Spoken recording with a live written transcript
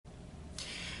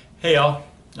Hey y'all,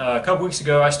 a couple weeks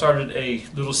ago I started a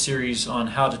little series on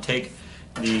how to take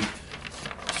the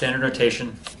standard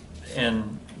notation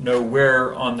and know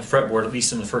where on the fretboard, at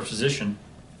least in the first position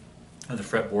of the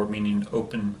fretboard, meaning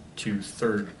open to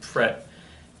third fret,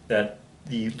 that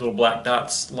the little black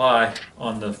dots lie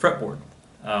on the fretboard.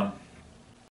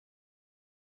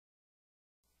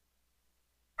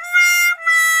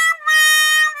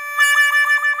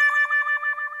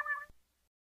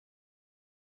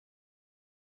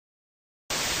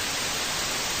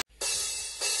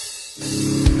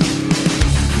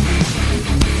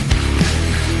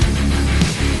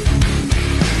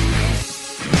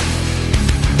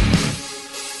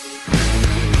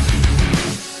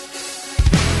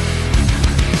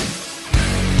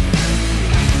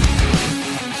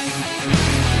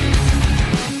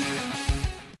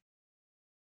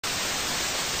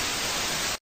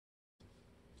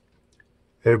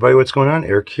 Hey everybody, what's going on?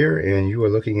 Eric here, and you are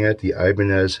looking at the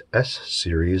Ibanez S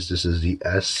series. This is the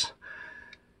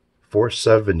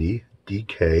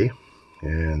S470DK,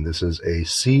 and this is a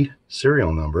C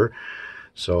serial number.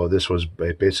 So this was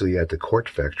basically at the Court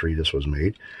factory this was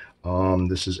made.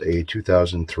 This is a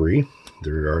 2003.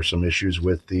 There are some issues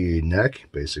with the neck.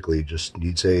 Basically just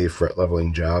needs a fret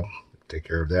leveling job. Take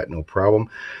care of that, no problem.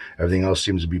 Everything else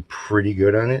seems to be pretty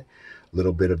good on it.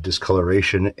 Little bit of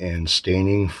discoloration and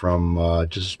staining from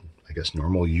just, I guess,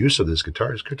 normal use of this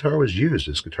guitar. This guitar was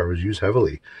used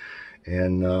heavily,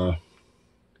 and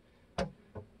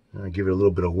I give it a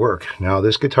little bit of work. Now,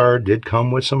 this guitar did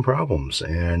come with some problems,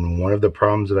 and one of the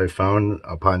problems that I found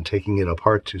upon taking it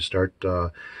apart to start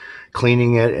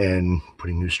cleaning it and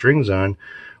putting new strings on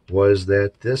was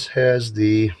that this has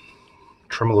the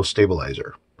tremolo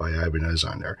stabilizer by Ibanez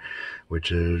on there,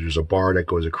 which is there's a bar that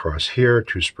goes across here,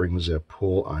 two springs that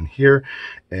pull on here,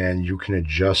 and you can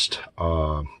adjust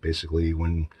basically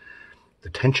when the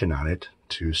tension on it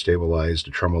to stabilize the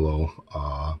tremolo,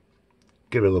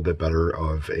 give it a little bit better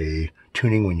of a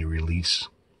tuning when you release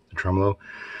the tremolo.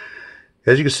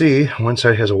 As you can see, one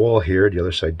side has a wall here, the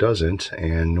other side doesn't,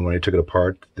 and when I took it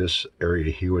apart, this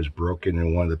area here was broken,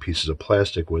 and one of the pieces of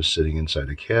plastic was sitting inside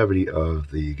the cavity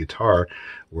of the guitar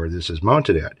where this is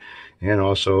mounted at. And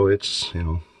also it's,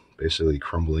 basically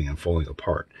crumbling and falling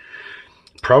apart.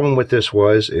 Problem with this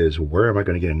is where am I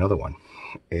going to get another one?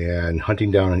 And hunting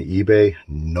down on eBay,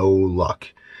 no luck.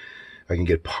 I can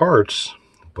get parts,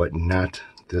 but not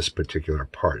this particular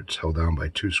part. It's held down by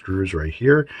two screws right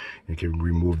here. You can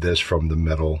remove this from the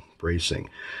metal bracing.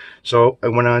 So I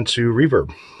went on to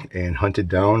Reverb and hunted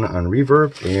down on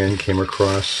Reverb and came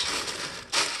across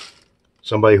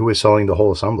somebody who was selling the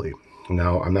whole assembly.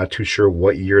 Now, I'm not too sure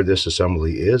what year this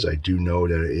assembly is. I do know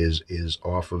that it is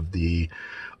off of the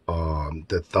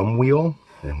thumb wheel.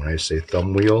 And when I say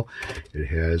thumb wheel, it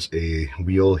has a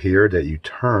wheel here that you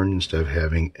turn instead of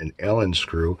having an Allen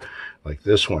screw like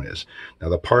this one is. Now,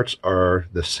 the parts are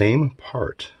the same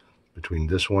part between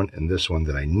this one and this one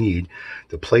that I need.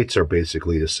 The plates are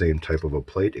basically the same type of a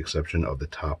plate, exception of the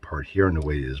top part here and the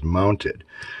way it is mounted.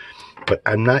 But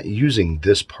I'm not using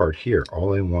this part here.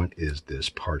 All I want is this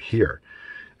part here.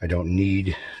 I don't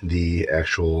need the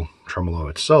actual tremolo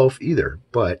itself either,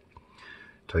 but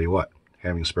tell you what,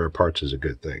 having spare parts is a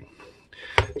good thing.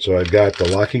 So I've got the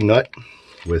locking nut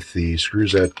with the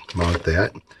screws that mount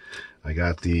that. I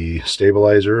got the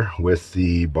stabilizer with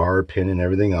the bar pin and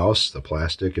everything else, the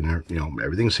plastic and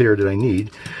everything's here that I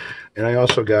need. And I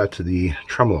also got to the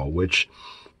tremolo, which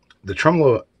the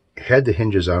tremolo had the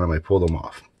hinges on them. I pulled them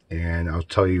off, and I'll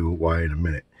tell you why in a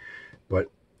minute. But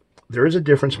there is a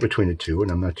difference between the two, and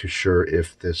I'm not too sure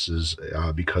if this is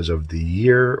because of the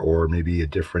year or maybe a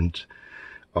different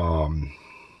model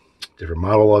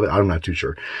of it. I'm not too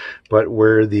sure. But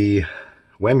where the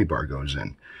whammy bar goes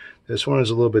in, this one is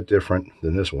a little bit different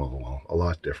than this one. Well, a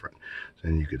lot different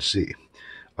than you could see.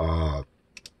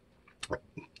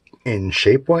 In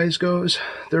shape-wise goes,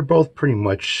 they're both pretty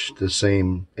much the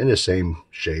same, in the same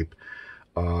shape.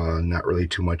 Not really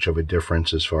too much of a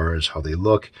difference as far as how they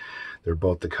look. They're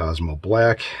both the Cosmo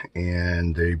Black,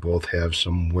 and they both have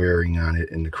some wearing on it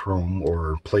in the chrome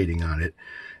or plating on it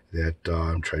that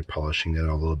I've tried polishing that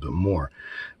out a little bit more.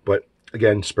 But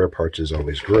again, spare parts is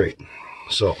always great.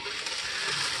 So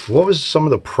what was some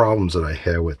of the problems that I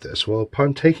had with this? Well,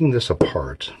 upon taking this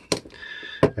apart,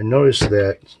 I noticed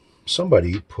that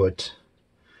somebody put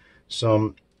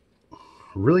some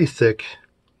really thick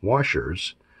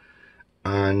washers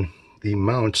on the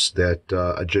mounts that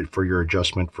for your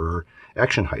adjustment for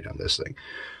action height on this thing.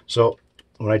 So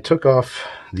when I took off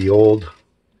the old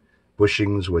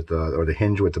bushings with the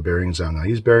hinge with the bearings on, now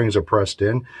these bearings are pressed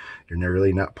in. You're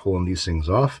really not pulling these things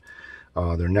off.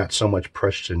 They're not so much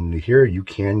pressed into here. You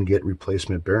can get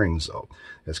replacement bearings though.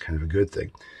 That's kind of a good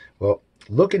thing. Well,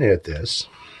 looking at this,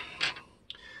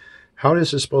 how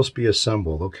is this supposed to be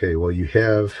assembled? Okay, well, you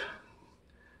have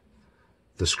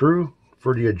the screw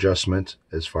for the adjustment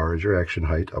as far as your action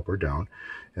height, up or down,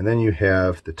 and then you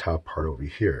have the top part over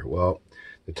here. Well,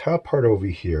 the top part over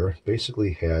here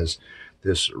basically has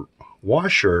this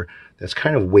washer that's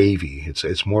kind of wavy.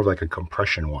 It's more of like a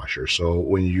compression washer. So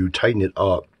when you tighten it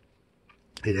up,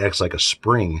 it acts like a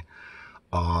spring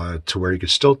to where you can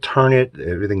still turn it.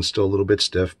 Everything's still a little bit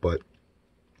stiff, but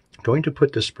I'm going to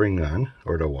put the spring on,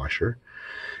 or the washer,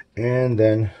 and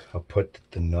then I'll put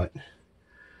the nut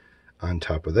on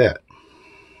top of that.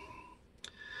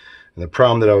 And the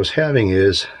problem that I was having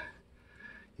is,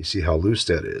 you see how loose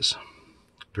that is.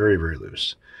 Very, very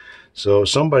loose. So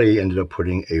somebody ended up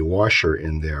putting a washer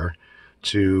in there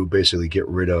to basically get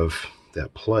rid of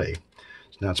that play.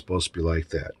 It's not supposed to be like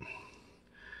that.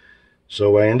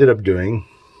 So what I ended up doing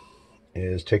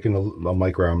is taking a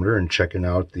micrometer and checking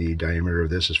out the diameter of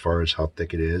this as far as how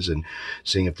thick it is, and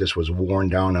seeing if this was worn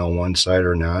down on one side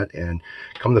or not. And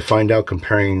come to find out,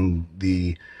 comparing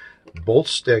the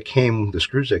bolts that came, the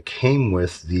screws that came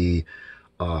with the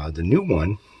new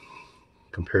one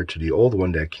compared to the old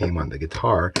one that came on the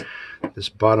guitar, this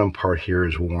bottom part here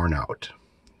is worn out,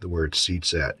 where it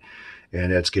seats at,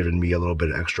 and that's given me a little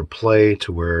bit of extra play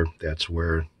to where that's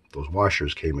where those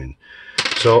washers came in.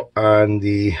 So on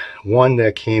the one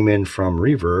that came in from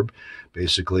Reverb,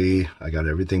 basically I got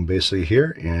everything basically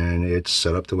here, and it's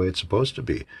set up the way it's supposed to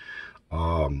be.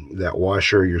 That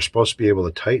washer, you're supposed to be able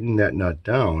to tighten that nut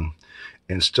down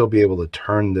and still be able to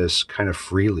turn this kind of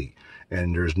freely,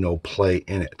 and there's no play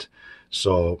in it.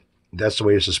 So that's the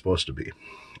way this is supposed to be.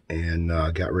 And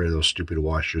got rid of those stupid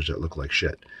washers that look like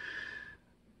shit.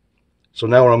 So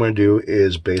now what I'm going to do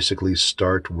is basically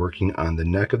start working on the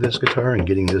neck of this guitar and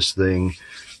getting this thing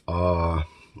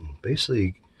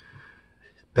basically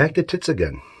back to tits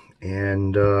again.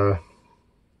 And oh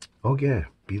yeah,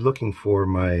 be looking for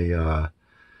my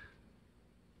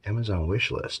Amazon wish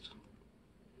list.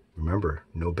 Remember,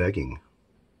 no begging.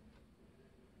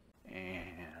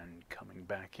 And coming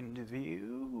back into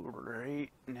view right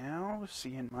now,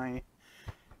 seeing my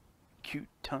cute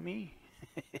tummy.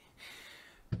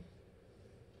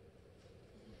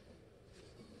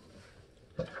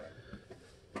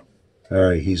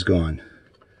 Alright, he's gone.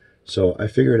 So I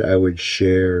figured I would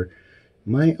share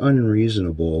my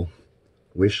unreasonable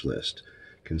wish list,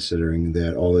 considering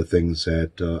that all the things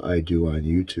that I do on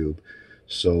YouTube.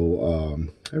 So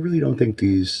I really don't think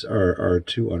these are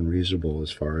too unreasonable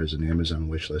as far as an Amazon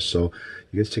wish list. So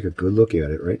you guys take a good look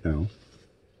at it right now.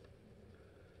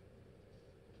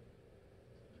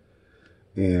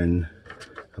 And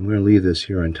I'm going to leave this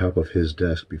here on top of his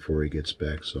desk before he gets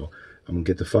back. So I'm going to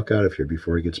get the fuck out of here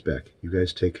before he gets back. You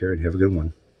guys take care and have a good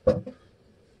one.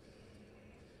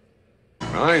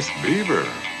 Nice beaver.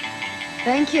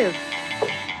 Thank you.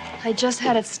 I just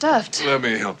had it stuffed. Let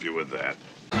me help you with that.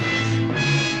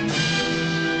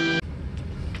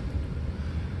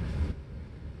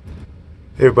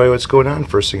 Hey everybody, what's going on?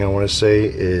 First thing I want to say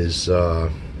is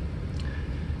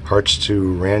hearts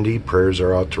to Randy. Prayers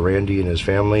are out to Randy and his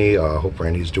family. Hope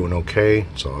Randy's doing okay.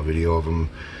 Saw a video of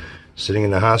him sitting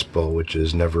in the hospital, which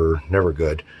is never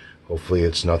good. Hopefully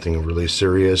it's nothing really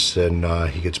serious and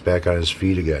he gets back on his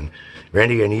feet again.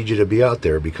 Randy, I need you to be out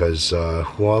there, because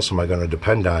who else am I going to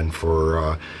depend on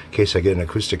for in case I get an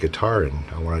acoustic guitar and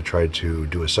I want to try to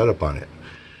do a setup on it.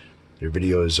 Your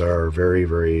videos are very,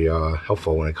 very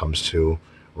helpful when it comes to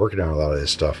working on a lot of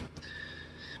this stuff.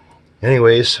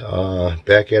 Anyways,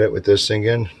 back at it with this thing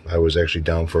again. I was actually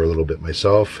down for a little bit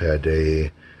myself. Had a,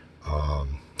 I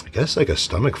guess like a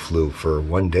stomach flu for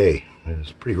one day. It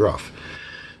was pretty rough.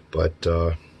 But,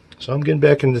 so I'm getting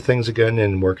back into things again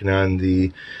and working on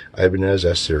the Ibanez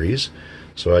S series.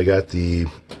 So I got the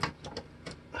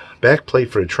back plate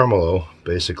for the tremolo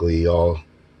basically all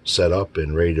set up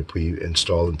and ready to be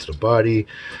installed into the body.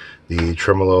 The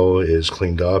tremolo is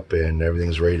cleaned up and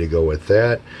everything's ready to go with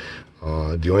that.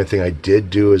 The only thing I did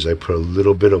do is I put a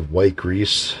little bit of white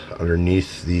grease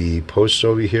underneath the posts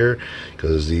over here,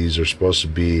 because these are supposed to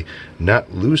be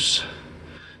not loose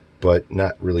but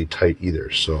not really tight either.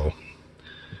 So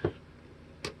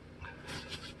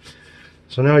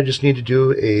now I just need to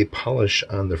do a polish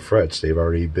on the frets. They've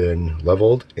already been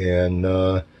leveled, and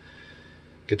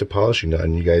get the polishing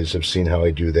done. You guys have seen how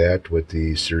I do that with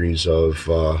the series of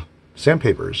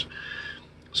sandpapers.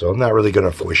 So I'm not really going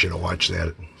to force you to watch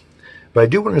that. But I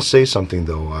do want to say something,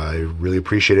 though. I really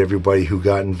appreciate everybody who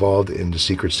got involved in the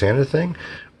Secret Santa thing.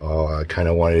 I kind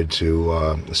of wanted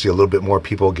to see a little bit more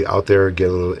people get out there, get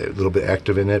a little bit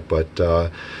active in it. But,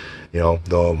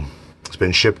 though it's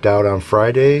been shipped out on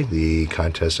Friday, the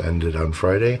contest ended on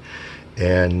Friday.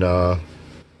 And,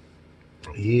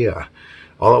 yeah,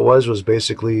 all it was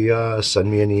basically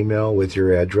send me an email with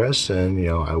your address, and,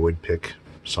 I would pick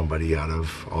somebody out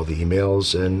of all the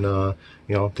emails, and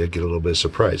they'd get a little bit of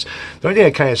surprise. The only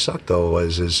thing that kind of sucked, though,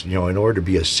 is in order to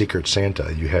be a secret Santa,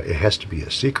 it has to be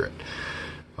a secret.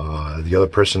 The other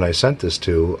person I sent this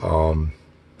to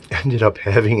ended up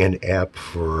having an app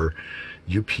for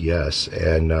UPS,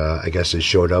 and I guess it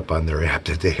showed up on their app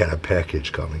that they had a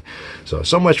package coming.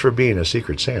 So much for being a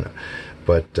secret Santa.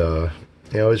 But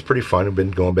it was pretty fun. I've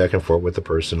been going back and forth with the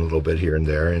person a little bit here and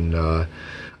there, and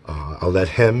I'll let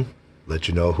him let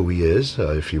you know who he is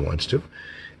if he wants to.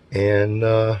 And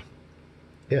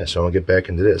yeah, so I'll get back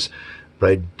into this. But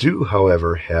I do,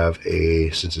 however, have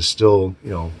since it's still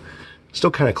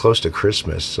kind of close to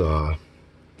Christmas,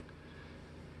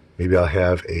 maybe I'll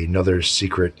have another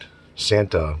secret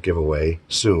Santa giveaway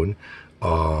soon,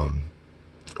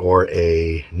 or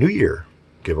a New Year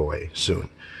giveaway soon.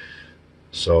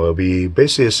 So it'll be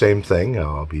basically the same thing.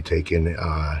 I'll be taking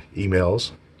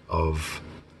emails of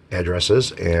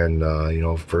addresses and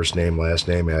first name, last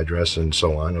name, address, and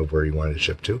so on of where you want it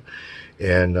shipped to,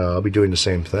 and I'll be doing the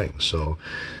same thing. So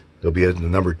there'll be the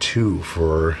number 2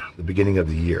 for the beginning of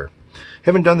the year.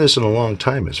 Haven't done this in a long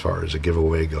time as far as a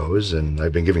giveaway goes, and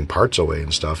I've been giving parts away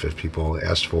and stuff. If people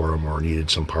asked for them or needed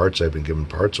some parts, I've been giving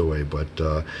parts away, but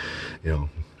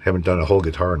haven't done a whole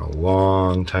guitar in a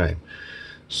long time.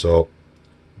 So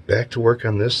back to work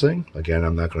on this thing. Again,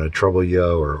 I'm not going to trouble you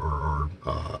or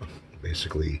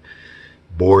basically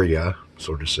bore you,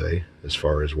 so to say, as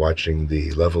far as watching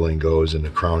the leveling goes and the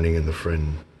crowning and the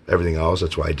friend, everything else.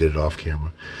 That's why I did it off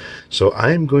camera. So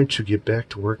I am going to get back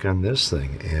to work on this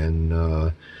thing, and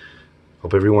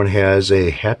hope everyone has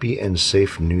a happy and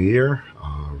safe New Year.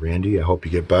 Randy, I hope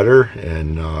you get better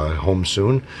and home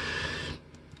soon.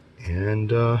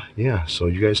 And yeah, so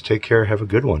you guys take care. Have a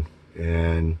good one,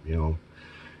 and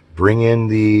bring in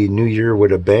the new year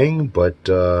with a bang, but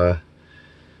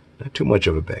not too much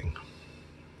of a bang.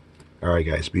 All right,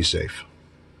 guys, be safe.